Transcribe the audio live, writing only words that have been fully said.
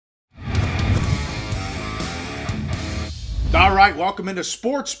All right, welcome into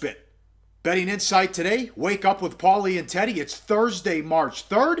Sports Bit. Betting Insight today. Wake up with Paulie and Teddy. It's Thursday, March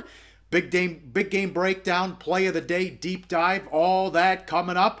 3rd. Big game breakdown, play of the day, deep dive, all that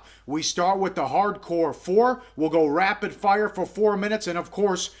coming up. We start with the hardcore four. We'll go rapid fire for 4 minutes, and of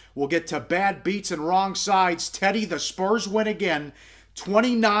course, we'll get to bad beats and wrong sides. Teddy, the Spurs win again,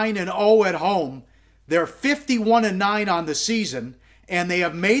 29-0 at home. They're 51-9 on the season, and they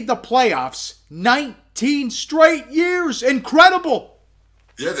have made the playoffs 19 straight years. Incredible.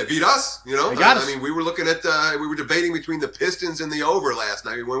 Yeah, they beat us, you know. They got us. I mean, we were looking at, we were debating between the Pistons and the over last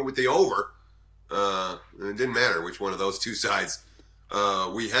night. We went with the over. It didn't matter which one of those two sides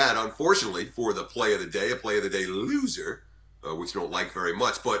we had, unfortunately, for the play of the day, a play of the day loser, which you don't like very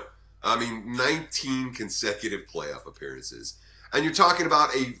much. But, I mean, 19 consecutive playoff appearances. And you're talking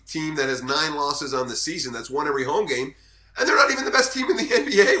about a team that has 9 losses on the season, that's won every home game, and they're not even the best team in the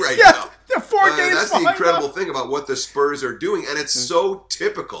NBA right now. They're 4 games That's the behind incredible us. thing about what the Spurs are doing, and it's so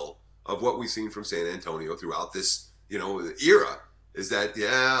typical of what we've seen from San Antonio throughout this, era, is that,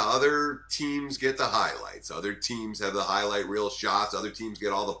 other teams get the highlights. Other teams have the highlight reel shots. Other teams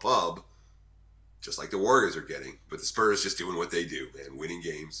get all the pub, just like the Warriors are getting. But the Spurs just doing what they do, man, winning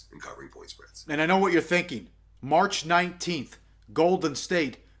games and covering point spreads. And I know what you're thinking. March 19th, Golden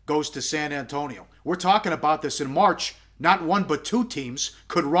State goes to San Antonio. We're talking about this in March. Not one but 2 teams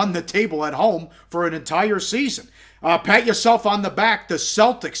could run the table at home for an entire season. Pat yourself on the back. The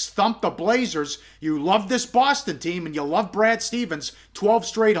Celtics thumped the Blazers. You love this Boston team, and you love Brad Stevens. 12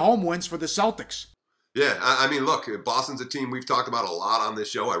 straight home wins for the Celtics. Yeah, I mean, look, Boston's a team we've talked about a lot on this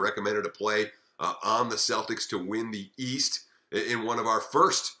show. I recommended a play on the Celtics to win the East in one of our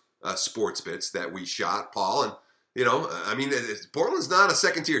first sports bits that we shot, Paul. And, Portland's not a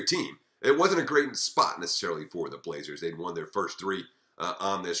second-tier team. It wasn't a great spot necessarily for the Blazers. They'd won their first 3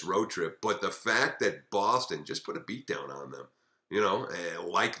 on this road trip. But the fact that Boston just put a beat down on them,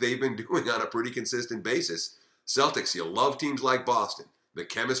 like they've been doing on a pretty consistent basis. Celtics, you love teams like Boston. The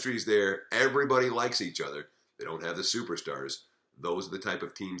chemistry's there. Everybody likes each other. They don't have the superstars. Those are the type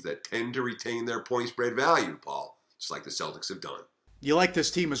of teams that tend to retain their point spread value, Paul, just like the Celtics have done. You like this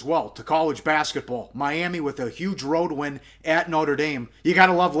team as well. To college basketball, Miami with a huge road win at Notre Dame. You got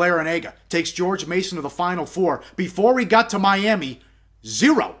to love Larinaga. Takes George Mason to the Final Four. Before he got to Miami,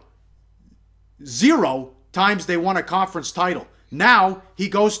 0 times they won a conference title. Now he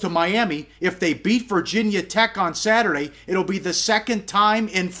goes to Miami. If they beat Virginia Tech on Saturday, it'll be the second time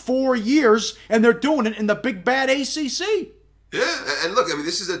in 4 years, and they're doing it in the big bad ACC. Yeah, and look, I mean,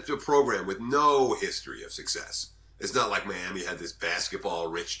 this is a program with no history of success. It's not like Miami had this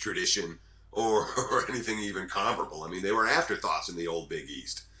basketball-rich tradition or anything even comparable. I mean, they were afterthoughts in the old Big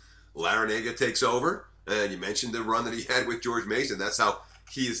East. Larinaga takes over, and you mentioned the run that he had with George Mason. That's how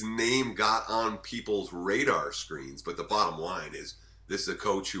his name got on people's radar screens. But the bottom line is, this is a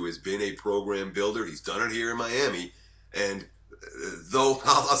coach who has been a program builder. He's done it here in Miami. And though,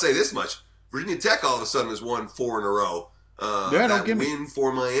 I'll say this much, Virginia Tech all of a sudden has won 4 in a row. That win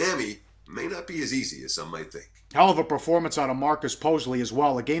for Miami may not be as easy as some might think. Hell of a performance out of Marcus Posley as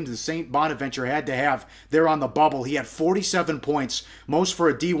well. A game that St. Bonaventure had to have there on the bubble. He had 47 points, most for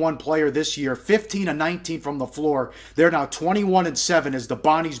a D1 player this year, 15 of 19 from the floor. They're now 21-7 as the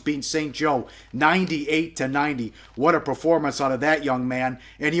Bonnies beat St. Joe 98-90. What a performance out of that young man.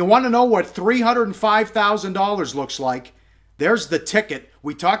 And you want to know what $305,000 looks like? There's the ticket.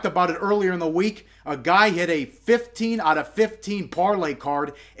 We talked about it earlier in the week. A guy hit a 15 out of 15 parlay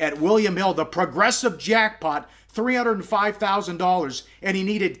card at William Hill, the progressive jackpot, $305,000, and he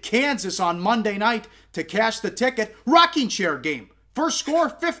needed Kansas on Monday night to cash the ticket. Rocking chair game. First score,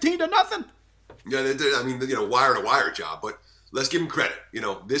 15-0. Yeah, I mean, wire-to-wire job, but let's give him credit.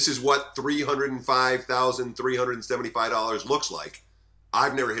 This is what $305,375 looks like.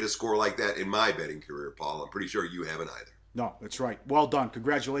 I've never hit a score like that in my betting career, Paul. I'm pretty sure you haven't either. No, that's right. Well done.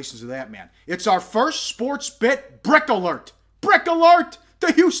 Congratulations to that man. It's our first sports bet brick alert. Brick alert!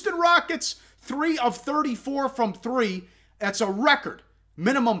 The Houston Rockets, 3 of 34 from 3. That's a record.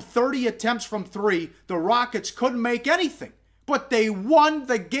 Minimum 30 attempts from 3. The Rockets couldn't make anything, but they won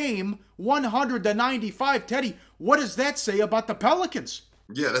the game 100-95. Teddy, what does that say about the Pelicans?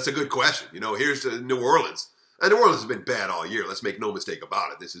 Yeah, that's a good question. Here's New Orleans. And New Orleans has been bad all year. Let's make no mistake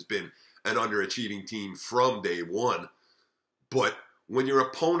about it. This has been an underachieving team from day one. But when your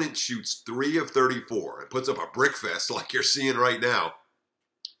opponent shoots 3 of 34 and puts up a brick fest like you're seeing right now,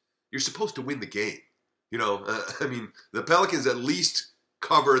 you're supposed to win the game. The Pelicans at least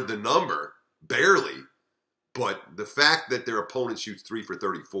covered the number, barely. But the fact that their opponent shoots 3 for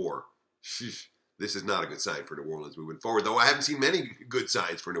 34, this is not a good sign for New Orleans moving forward. Though I haven't seen many good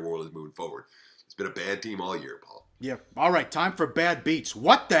signs for New Orleans moving forward. It's been a bad team all year, Paul. Yeah. All right, time for bad beats.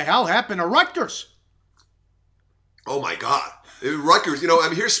 What the hell happened to Rutgers? Oh my God. Rutgers,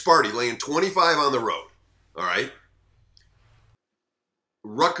 here's Sparty laying 25 on the road. All right.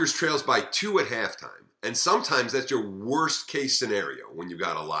 Rutgers trails by 2 at halftime. And sometimes that's your worst case scenario when you've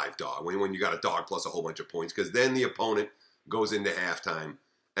got a live dog, when you got a dog plus a whole bunch of points, because then the opponent goes into halftime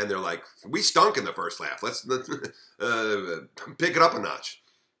and they're like, we stunk in the first half. Let's pick it up a notch.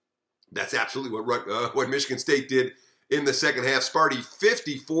 That's absolutely what Michigan State did in the second half. Sparty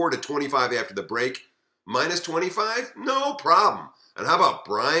 54-25 after the break. Minus 25? No problem. And how about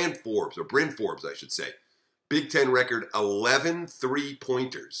Bryn Forbes, I should say. Big Ten record, 11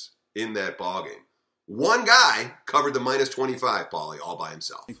 3-pointers in that ballgame. One guy covered the minus 25, Paulie, all by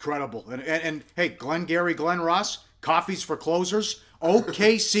himself. Incredible. And hey, Glenn Ross, coffees for closers.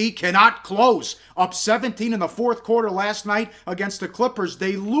 OKC cannot close. Up 17 in the fourth quarter last night against the Clippers.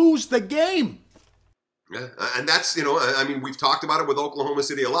 They lose the game. Yeah, and that's, we've talked about it with Oklahoma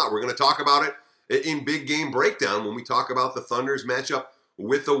City a lot. We're going to talk about it in Big Game Breakdown when we talk about the Thunder's matchup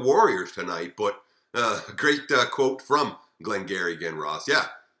with the Warriors tonight. But great quote from Glengarry Ross. Yeah,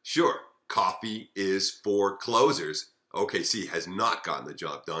 sure. Coffee is for closers. OKC has not gotten the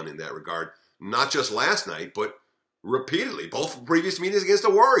job done in that regard. Not just last night, but repeatedly. Both previous meetings against the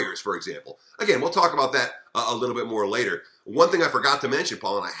Warriors, for example. Again, we'll talk about that a little bit more later. One thing I forgot to mention,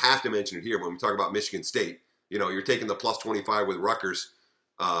 Paul, and I have to mention it here when we talk about Michigan State. You're taking the plus 25 with Rutgers.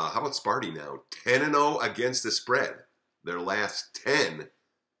 How about Sparty now? 10-0 against the spread. Their last 10.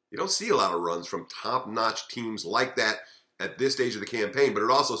 You don't see a lot of runs from top-notch teams like that at this stage of the campaign, but it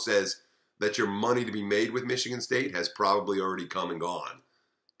also says that your money to be made with Michigan State has probably already come and gone.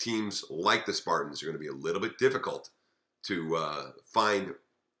 Teams like the Spartans are going to be a little bit difficult to find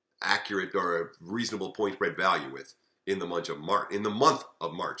accurate or reasonable point spread value with in the month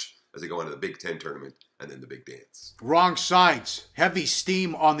of March as they go into the Big Ten tournament and then the big dance. Wrong sides. Heavy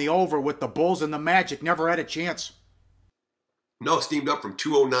steam on the over with the Bulls and the Magic. Never had a chance. No, steamed up from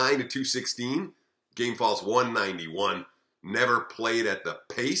 209 to 216. Game falls 191. Never played at the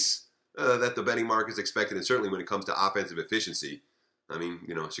pace that the betting markets expected, and certainly when it comes to offensive efficiency.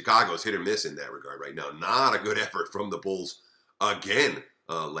 Chicago's hit or miss in that regard right now. Not a good effort from the Bulls again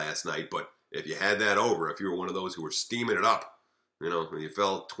last night, but if you had that over, if you were one of those who were steaming it up, you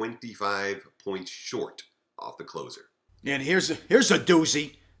fell 25 points short off the closer. And here's a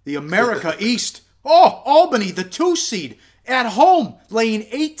doozy. The America East. Oh, Albany, the 2 seed, at home, laying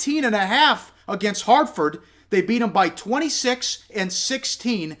 18.5 against Hartford. They beat them by 26 and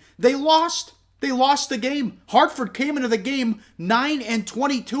 16. They lost. They lost the game. Hartford came into the game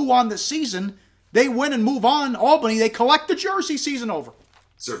 9-22 on the season. They win and move on. Albany, they collect the jersey. Season over.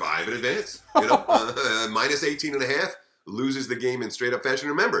 Survive and advance. Minus 18.5, loses the game in straight up fashion.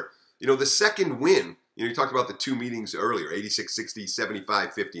 Remember, the second win, you talked about the 2 meetings earlier, 86-60,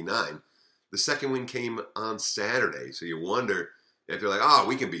 75-59. The second win came on Saturday. So you wonder if you're like,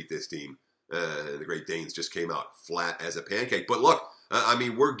 we can beat this team. The Great Danes just came out flat as a pancake. But look,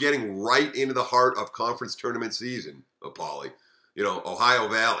 we're getting right into the heart of conference tournament season, Paulie. Ohio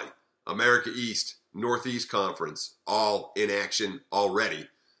Valley, America East, Northeast Conference, all in action already.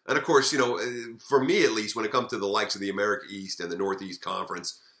 And of course, for me at least, when it comes to the likes of the America East and the Northeast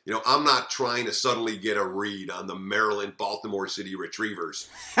Conference, I'm not trying to suddenly get a read on the Maryland, Baltimore City Retrievers,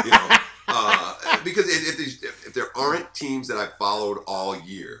 because if there aren't teams that I've followed all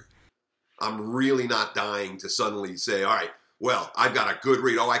year, I'm really not dying to suddenly say, all right, well, I've got a good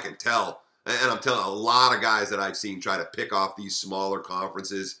read. I can tell. And I'm telling a lot of guys that I've seen try to pick off these smaller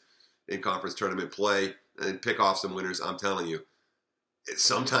conferences in conference tournament play and pick off some winners. I'm telling you,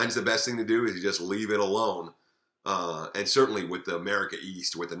 sometimes the best thing to do is just leave it alone. And certainly with the America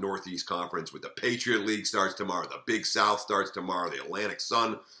East, with the Northeast Conference, with the Patriot League starts tomorrow, the Big South starts tomorrow, the Atlantic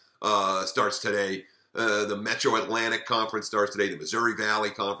Sun starts today. The Metro Atlantic Conference starts today. The Missouri Valley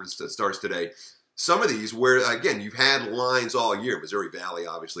Conference starts today. Some of these where, again, you've had lines all year. Missouri Valley,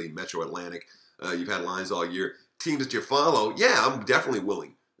 obviously, Metro Atlantic. You've had lines all year. Teams that you follow, yeah, I'm definitely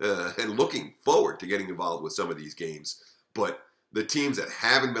willing and looking forward to getting involved with some of these games. But the teams that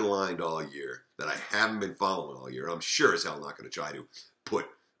haven't been lined all year, that I haven't been following all year, I'm sure as hell not going to try to put,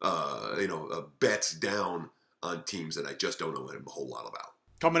 bets down on teams that I just don't know a whole lot about.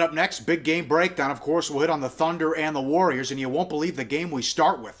 Coming up next, big game breakdown. Of course, we'll hit on the Thunder and the Warriors, and you won't believe the game we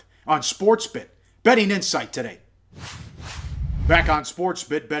start with on SportsBit. Betting Insight today. Back on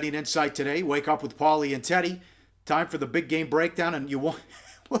SportsBit, Betting Insight today. Wake up with Paulie and Teddy. Time for the big game breakdown, and you won't...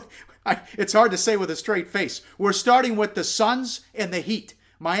 It's hard to say with a straight face. We're starting with the Suns and the Heat.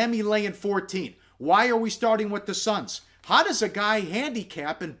 Miami laying 14. Why are we starting with the Suns? How does a guy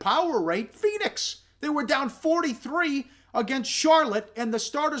handicap and power rate Phoenix? They were down 43 against Charlotte, and the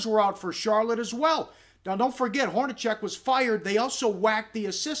starters were out for Charlotte as well. Now, don't forget, Hornacek was fired. They also whacked the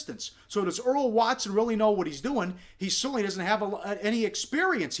assistants. So does Earl Watson really know what he's doing? He certainly doesn't have any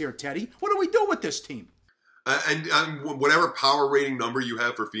experience here, Teddy. What do we do with this team? And whatever power rating number you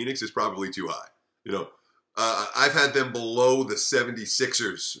have for Phoenix is probably too high. I've had them below the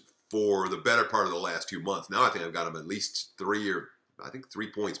 76ers for the better part of the last 2 months. Now I think I've got them at least 3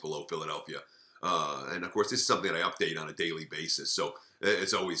 points below Philadelphia. And of course, this is something that I update on a daily basis. So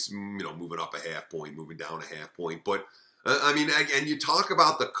it's always, moving up a half point, moving down a half point. But and you talk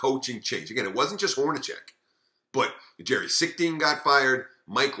about the coaching change. Again, it wasn't just Hornacek, but Jerry Sichting got fired.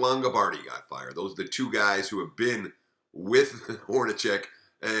 Mike Longobardi got fired. Those are the two guys who have been with Hornacek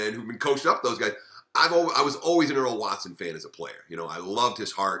and who've been coached up those guys. I was always an Earl Watson fan as a player. I loved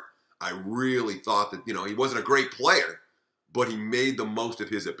his heart. I really thought that, he wasn't a great player, but he made the most of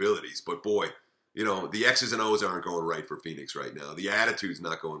his abilities. But boy, the X's and O's aren't going right for Phoenix right now. The attitude's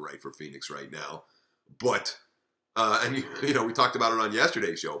not going right for Phoenix right now. But, we talked about it on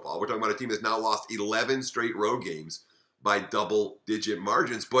yesterday's show, Paul. We're talking about a team that's now lost 11 straight road games by double-digit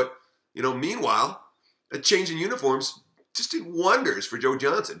margins. But, meanwhile, a change in uniforms just did wonders for Joe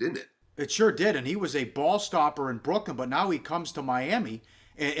Johnson, didn't it? It sure did, and he was a ball stopper in Brooklyn, but now he comes to Miami,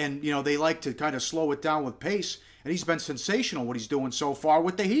 and they like to kind of slow it down with pace, and he's been sensational what he's doing so far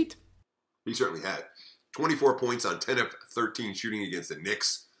with the Heat. He certainly had. 24 points on 10 of 13 shooting against the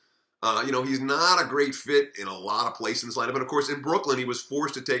Knicks. He's not a great fit in a lot of places in this lineup, and of course in Brooklyn he was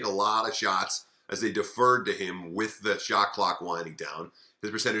forced to take a lot of shots as they deferred to him with the shot clock winding down. His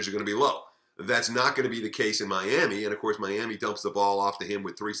percentages are going to be low. That's not going to be the case in Miami. And, of course, Miami dumps the ball off to him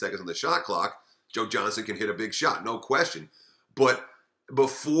with 3 seconds on the shot clock. Joe Johnson can hit a big shot, no question. But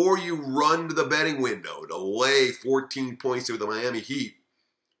before you run to the betting window to lay 14 points to the Miami Heat,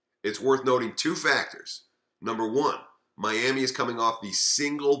 it's worth noting two factors. Number one, Miami is coming off the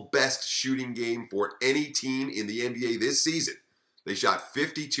single best shooting game for any team in the NBA this season. They shot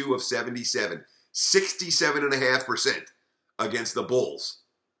 52 of 77, 67.5% against the Bulls.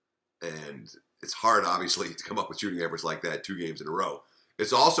 And it's hard, obviously, to come up with shooting efforts like that 2 games in a row.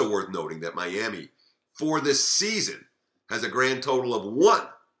 It's also worth noting that Miami, for this season, has a grand total of 1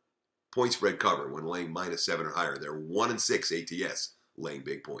 point spread cover when laying -7 or higher. They're 1-6 ATS laying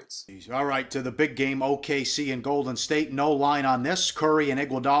big points. All right, to the big game, OKC and Golden State. No line on this. Curry and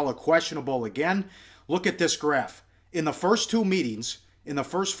Iguodala questionable again. Look at this graph. In the first 2 meetings, in the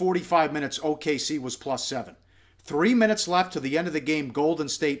first 45 minutes, OKC was +7. 3 minutes left to the end of the game, Golden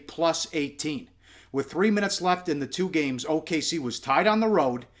State +18. With 3 minutes left in the 2 games, OKC was tied on the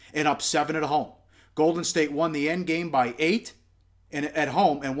road and up 7 at home. Golden State won the end game by 8 at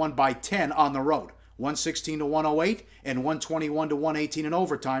home and won by 10 on the road. 116-108 and 121-118 in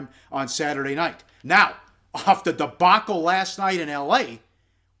overtime on Saturday night. Now, off the debacle last night in LA,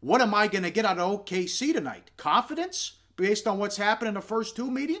 what am I going to get out of OKC tonight? Confidence based on what's happened in the first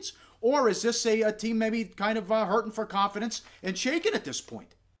 2 meetings? Or is this a team maybe kind of hurting for confidence and shaking at this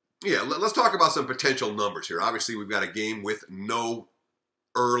point? Yeah, let's talk about some potential numbers here. Obviously, we've got a game with no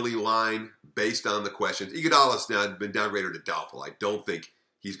early line based on the questions. Iguodala's now been downgraded to doubtful. I don't think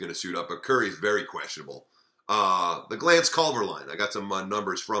he's going to suit up, but Curry's very questionable. The Glance-Culver line, I got some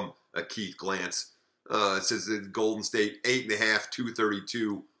numbers from Keith Glance. It says that Golden State 8.5,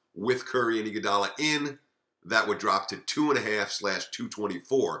 232 with Curry and Iguodala in. That would drop to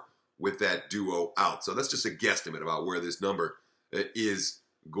 2.5/224 with that duo out. So that's just a guesstimate about where this number is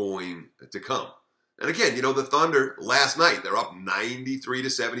going to come. And again, the Thunder last night, they're up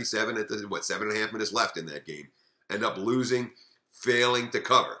 93-77 at 7.5 minutes left in that game. End up losing, failing to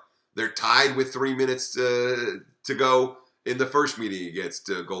cover. They're tied with 3 minutes to go in the first meeting against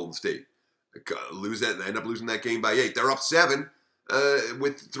Golden State. They end up losing that game by 8. They're up 7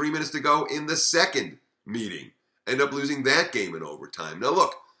 with 3 minutes to go in the second meeting. End up losing that game in overtime. Now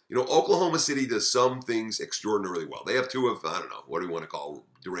look, Oklahoma City does some things extraordinarily well. They have 2 of, I don't know, what do we want to call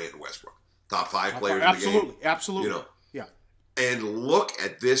Durant and Westbrook? Top 5 players in the game. Absolutely. Yeah. And look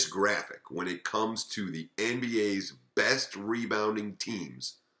at this graphic when it comes to the NBA's best rebounding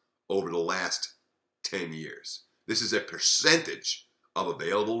teams over the last 10 years. This is a percentage of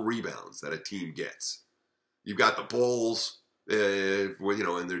available rebounds that a team gets. You've got the Bulls, and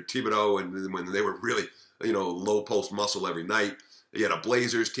their Thibodeau, and when they were really, low post muscle every night. You had a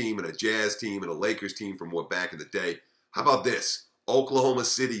Blazers team and a Jazz team and a Lakers team from back in the day. How about this? Oklahoma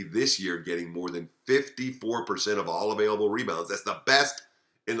City this year getting more than 54% of all available rebounds. That's the best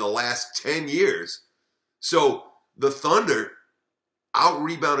in the last 10 years. So the Thunder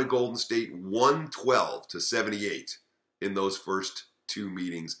out-rebounded Golden State 112-78 in those first 2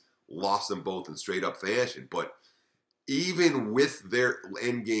 meetings lost them both in straight up fashion. But even with their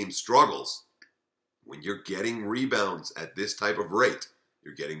end game struggles, when you're getting rebounds at this type of rate,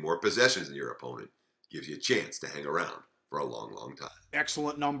 you're getting more possessions than your opponent. Gives you a chance to hang around for a long, long time.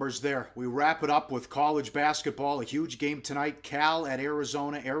 Excellent numbers there. We wrap it up with college basketball. A huge game tonight. Cal at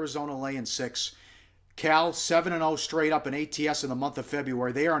Arizona. Arizona laying 6. Cal 7-0 straight up in ATS in the month of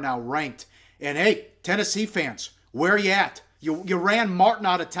February. They are now ranked. And hey, Tennessee fans, where are you at? You ran Martin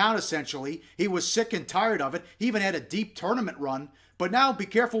out of town, essentially. He was sick and tired of it. He even had a deep tournament run. But now be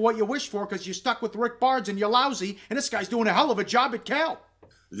careful what you wish for, because you're stuck with Rick Barnes and you're lousy, and this guy's doing a hell of a job at Cal.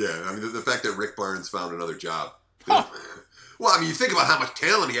 Yeah, I mean, the fact that Rick Barnes found another job. Huh. Well, I mean, you think about how much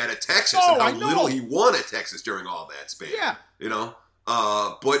talent he had at Texas and how little he won at Texas during all that span. Yeah. You know?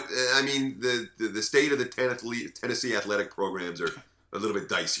 But, I mean, the state of the Tennessee athletic programs are a little bit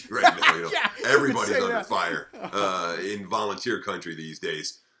dicey right now. You know? Yeah, everybody's under fire in volunteer country these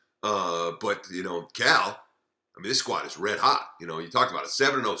days. But, you know, Cal, I mean, this squad is red hot. You know, you talked about it,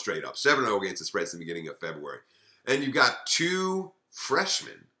 7-0 straight up, 7-0 against the spreads in the beginning of February. And you've got 2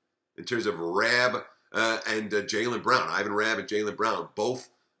 freshmen in terms of Rab and Jaylen Brown. Ivan Rab and Jaylen Brown, both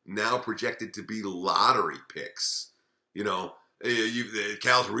now projected to be lottery picks. You know,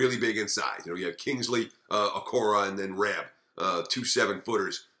 Cal's really big inside. You know, you have Kingsley, Okora, and then Rab, 2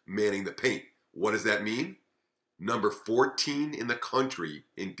 7-footers manning the paint. What does that mean? Number 14 in the country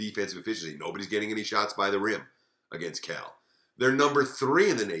in defensive efficiency. Nobody's getting any shots by the rim against Cal. They're number 3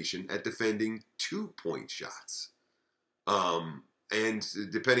 in the nation at defending 2-point shots. And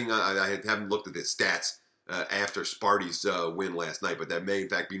depending on, I haven't looked at the stats after Sparty's win last night, but that may in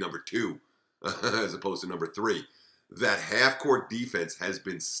fact be number 2 as opposed to number 3. That half-court defense has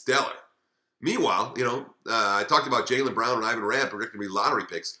been stellar. Meanwhile, you know, I talked about Jaylen Brown and Ivan Rab predicted to be lottery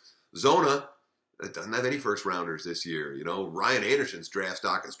picks. Zona doesn't have any first-rounders this year. You know, Ryan Anderson's draft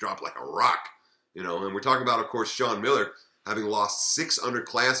stock has dropped like a rock. You know, and we're talking about, of course, Sean Miller having lost 6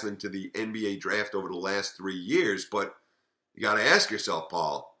 underclassmen to the NBA draft over the last 3 years, but you got to ask yourself,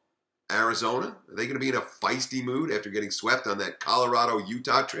 Paul, Arizona, are they going to be in a feisty mood after getting swept on that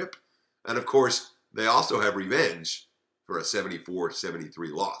Colorado-Utah trip? And, of course, they also have revenge for a 74-73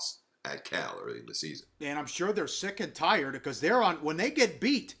 loss at Cal early in the season. And I'm sure they're sick and tired because they're on, when they get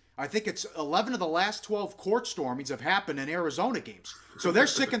beat, I think it's 11 of the last 12 court stormings have happened in Arizona games. So they're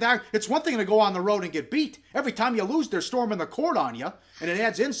sick and tired. It's one thing to go on the road and get beat. Every time you lose, they're storming the court on you, and it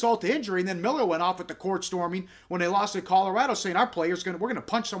adds insult to injury. And then Miller went off at the court storming when they lost to Colorado, saying our players we're going to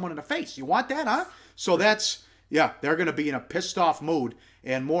punch someone in the face. You want that, huh? So that's, yeah, they're going to be in a pissed off mood.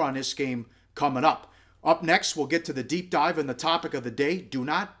 And more on this game coming up. Up next, we'll get to the deep dive in the topic of the day. Do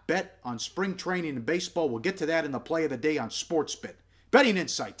not bet on spring training in baseball. We'll get to that in the play of the day on SportsBit. Betting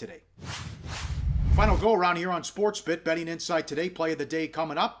Insight today. Final go around here on SportsBit. Betting Insight today. Play of the day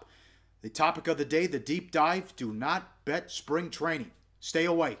coming up. The topic of the day, the deep dive. Do not bet spring training. Stay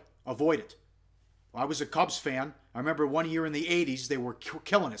away. Avoid it. I was a Cubs fan. I remember one year in the 80s, they were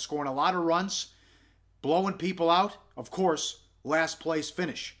killing it, scoring a lot of runs, blowing people out. Of course, last place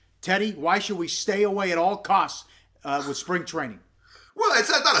finish. Teddy, why should we stay away at all costs with spring training? Well, it's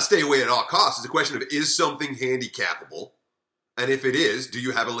not a stay away at all costs. It's a question of, is something handicappable? And if it is, do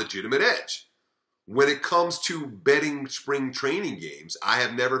you have a legitimate edge? When it comes to betting spring training games, I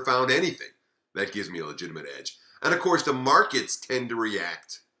have never found anything that gives me a legitimate edge. And of course, the markets tend to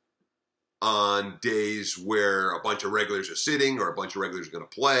react on days where a bunch of regulars are sitting or a bunch of regulars are going to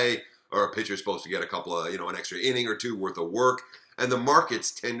play or a pitcher's supposed to get a couple of, an extra inning or two worth of work. And the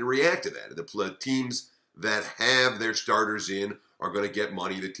markets tend to react to that. The teams that have their starters in are going to get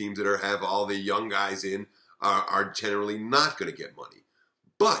money. The teams that have all the young guys in are generally not going to get money.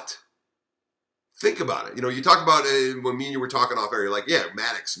 But think about it. You talk about when me and you were talking off air, you're like, yeah,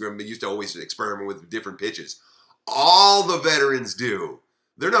 Maddox used to always experiment with different pitches. All the veterans do.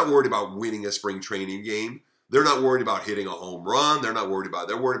 They're not worried about winning a spring training game. They're not worried about hitting a home run. They're worried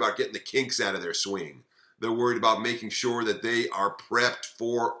about getting the kinks out of their swing. They're worried about making sure that they are prepped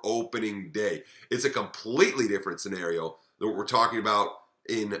for opening day. It's a completely different scenario than what we're talking about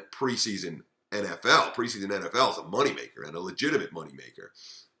in preseason NFL. Preseason NFL is a moneymaker and a legitimate moneymaker.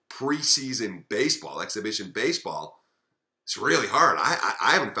 Preseason baseball, exhibition baseball, it's really hard.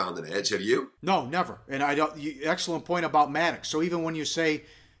 I haven't found an edge. Have you? No, never. And excellent point about Maddox. So even when you say,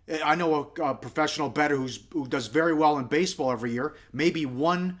 I know a professional bettor who does very well in baseball every year, maybe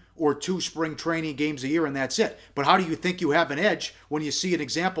 1 or 2 spring training games a year, and that's it. But how do you think you have an edge when you see an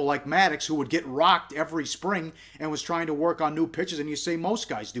example like Maddox, who would get rocked every spring and was trying to work on new pitches, and you say most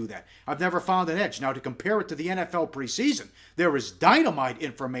guys do that? I've never found an edge. Now, to compare it to the NFL preseason, there is dynamite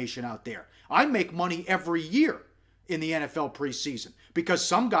information out there. I make money every year in the NFL preseason. because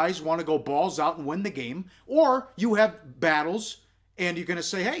some guys want to go balls out and win the game, or you have battles and you're going to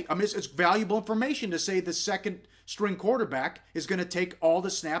say, hey, I mean, it's valuable information to say the second string quarterback is going to take all the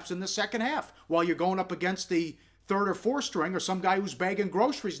snaps in the second half while you're going up against the third or fourth string or some guy who's bagging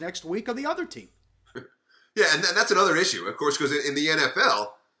groceries next week on the other team. Yeah, and that's another issue, of course, because in the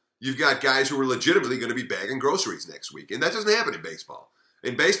NFL, you've got guys who are legitimately going to be bagging groceries next week, and that doesn't happen in baseball.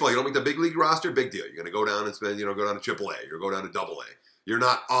 In baseball, you don't make the big league roster, big deal. You're going to go down and spend, go down to AAA, you're going to go down to AA. You're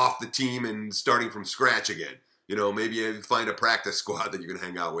not off the team and starting from scratch again. Maybe you find a practice squad that you can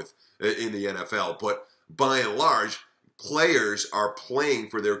hang out with in the NFL. But by and large, players are playing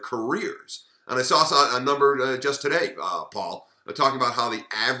for their careers. And I saw a number just today, Paul, talking about how the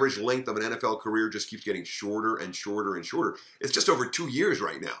average length of an NFL career just keeps getting shorter and shorter and shorter. It's just over 2 years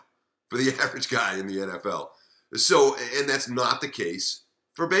right now for the average guy in the NFL. So, and that's not the case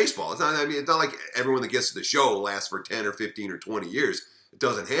for baseball. It's not like everyone that gets to the show lasts for 10 or 15 or 20 years. It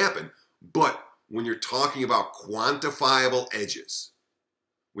doesn't happen. But when you're talking about quantifiable edges,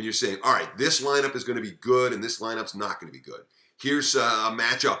 when you're saying, all right, this lineup is going to be good and this lineup's not going to be good. Here's a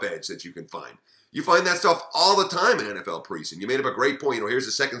matchup edge that you can find. You find that stuff all the time in NFL preseason. You made up a great point. Here's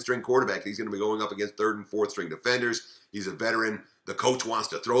the second string quarterback. He's going to be going up against third and fourth string defenders. He's a veteran. The coach wants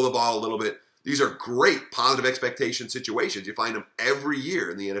to throw the ball a little bit. These are great positive expectation situations. You find them every year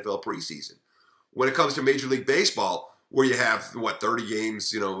in the NFL preseason. When it comes to Major League Baseball, where you have, 30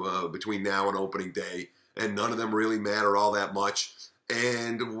 games, between now and opening day, and none of them really matter all that much.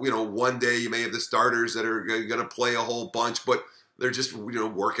 And, one day you may have the starters that are going to play a whole bunch, but they're just,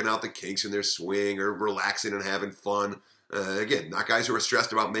 working out the kinks in their swing or relaxing and having fun. Again, not guys who are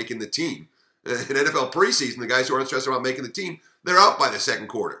stressed about making the team. In NFL preseason, the guys who aren't stressed about making the team, they're out by the second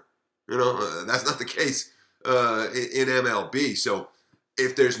quarter. That's not the case in MLB. So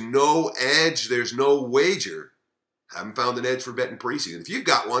if there's no edge, there's no wager. Haven't found an edge for betting preseason. If you've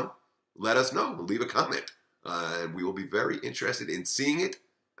got one, let us know. Leave a comment. And we will be very interested in seeing it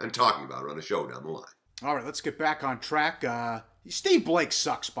and talking about it on a show down the line. All right, let's get back on track. Steve Blake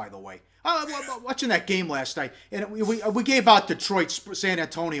sucks, by the way. Watching that game last night, and we gave out Detroit San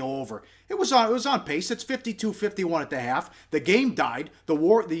Antonio over. It was on pace. It's 52-51 at the half. The game died.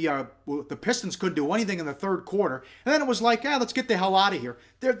 The Pistons couldn't do anything in the third quarter, and then it was like, let's get the hell out of here.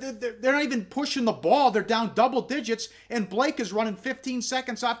 They're not even pushing the ball. They're down double digits, and Blake is running 15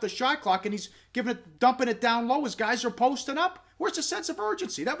 seconds off the shot clock, and he's dumping it down low. His guys are posting up. Where's the sense of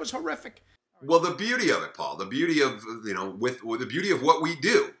urgency? That was horrific. Well, the beauty of it, Paul, the beauty of with the beauty of what we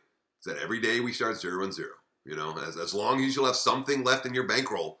do. That every day we start 0-0. As long as you'll have something left in your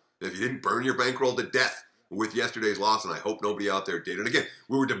bankroll. If you didn't burn your bankroll to death with yesterday's loss, and I hope nobody out there did. And again,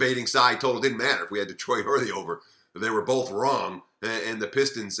 we were debating side total. It didn't matter if we had Detroit or the over. They were both wrong. And the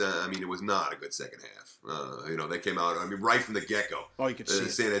Pistons, it was not a good second half. They came out, right from the get-go. Oh, you could see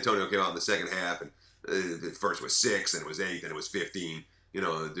San Antonio came out in the second half, and the first was 6, and it was 8, and it was 15.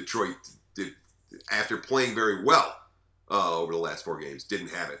 Detroit, after playing very well over the last 4 games, didn't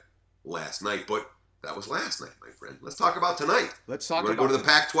have it last night, but that was last night, my friend. Let's talk about tonight. Let's talk about You want to go to the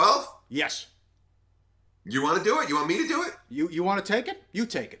Pac-12? Yes. You want to do it? You want me to do it? You want to take it? You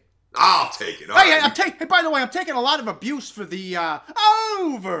take it. I'll take it. Hey, by the way, I'm taking a lot of abuse for the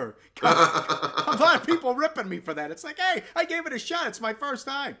over. A lot of people ripping me for that. It's like, hey, I gave it a shot. It's my first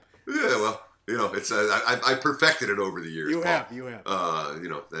time. Yeah, well, it's I perfected it over the years. You Paul. have.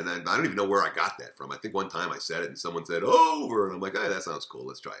 And I don't even know where I got that from. I think one time I said it and someone said over, and I'm like, hey, that sounds cool.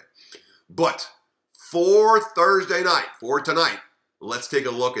 Let's try it. But for tonight, let's take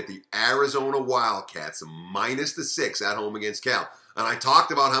a look at the Arizona Wildcats minus the 6 at home against Cal. And I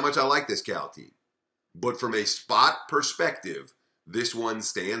talked about how much I like this Cal team. But from a spot perspective, this one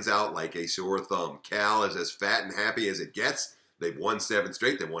stands out like a sore thumb. Cal is as fat and happy as it gets. They've won 7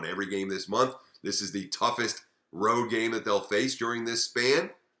 straight. They've won every game this month. This is the toughest road game that they'll face during this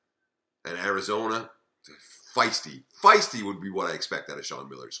span. And Arizona, feisty. Feisty would be what I expect out of Sean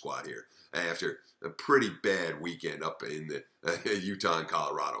Miller's squad here after a pretty bad weekend up in the Utah and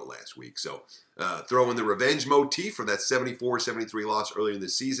Colorado last week. So throw in the revenge motif from that 74-73 loss earlier in the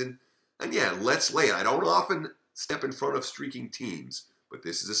season. And yeah, let's lay it. I don't often step in front of streaking teams, but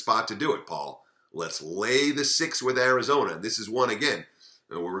this is a spot to do it, Paul. Let's lay the 6 with Arizona. And this is one, again,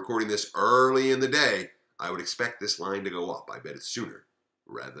 we're recording this early in the day. I would expect this line to go up. I bet it's sooner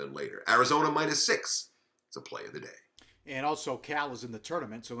rather than later. Arizona minus 6. It's a play of the day. And also, Cal is in the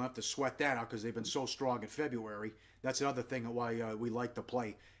tournament, so we'll have to sweat that out because they've been so strong in February. That's another thing why we like to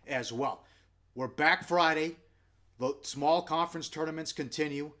play as well. We're back Friday. The small conference tournaments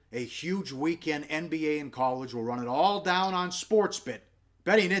continue. A huge weekend, NBA and college. We'll run it all down on SportsBit.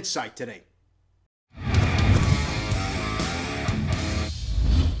 Betting Insight today.